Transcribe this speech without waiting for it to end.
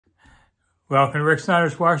Welcome to Rick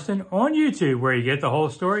Snider's Washington on YouTube, where you get the whole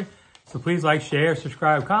story. So please like, share,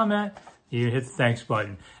 subscribe, comment. You hit the thanks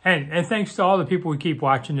button. And thanks to all the people who keep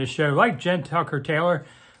watching this show, like Jen Tucker Taylor.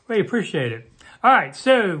 We appreciate it. All right,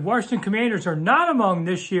 so Washington Commanders are not among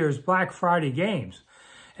this year's Black Friday games.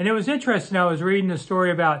 And it was interesting. I was reading a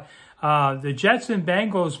story about the Jets and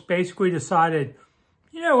Bengals basically decided,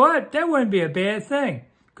 you know what, that wouldn't be a bad thing.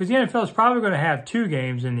 Because the NFL is probably going to have 2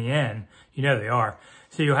 games in the end. You know they are.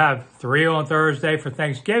 So you'll have 3 on Thursday for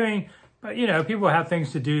Thanksgiving. But, you know, people have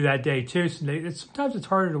things to do that day too. So sometimes it's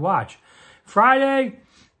harder to watch. Friday,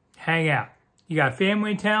 hang out. You got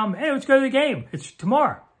family in town. Hey, let's go to the game. It's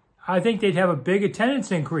tomorrow. I think they'd have a big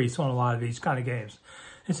attendance increase on a lot of these kind of games.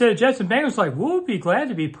 Instead of Jets and Bengals, like, we'll be glad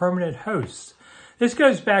to be permanent hosts. This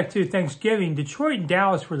goes back to Thanksgiving. Detroit and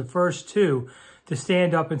Dallas were the first 2 to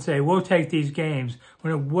stand up and say, we'll take these games,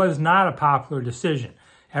 when it was not a popular decision.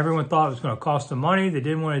 Everyone thought it was going to cost them money. They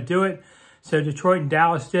didn't want to do it. So Detroit and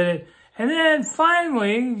Dallas did it. And then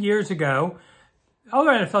finally, years ago,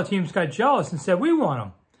 other NFL teams got jealous and said, we want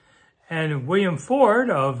them. And William Ford,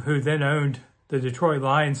 who then owned the Detroit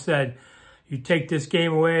Lions, said, you take this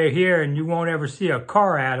game away here and you won't ever see a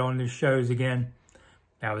car ad on these shows again.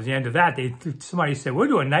 That was the end of that. Somebody said, we'll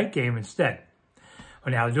do a night game instead.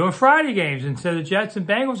 Well, now they're doing Friday games. And so the Jets and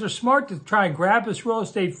Bengals are smart to try and grab this real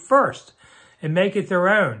estate first and make it their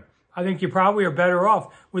own. I think you probably are better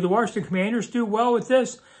off. Would the Washington Commanders do well with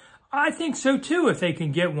this? I think so too, if they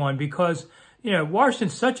can get one, because, you know,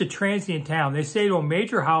 Washington's such a transient town. They say on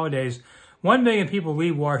major holidays, 1 million people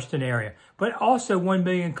leave Washington area, but also 1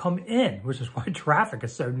 million come in, which is why traffic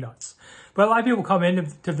is so nuts. But a lot of people come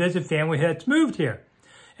in to visit family that's moved here.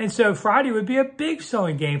 And so Friday would be a big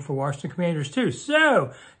selling game for Washington Commanders too.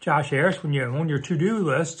 So, Josh Harris, when you're on your to-do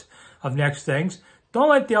list of next things, don't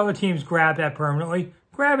let the other teams grab that permanently.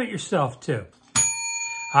 Grab it yourself, too.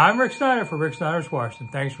 I'm Rick Snider for Rick Snider's Washington.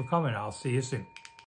 Thanks for coming. I'll see you soon.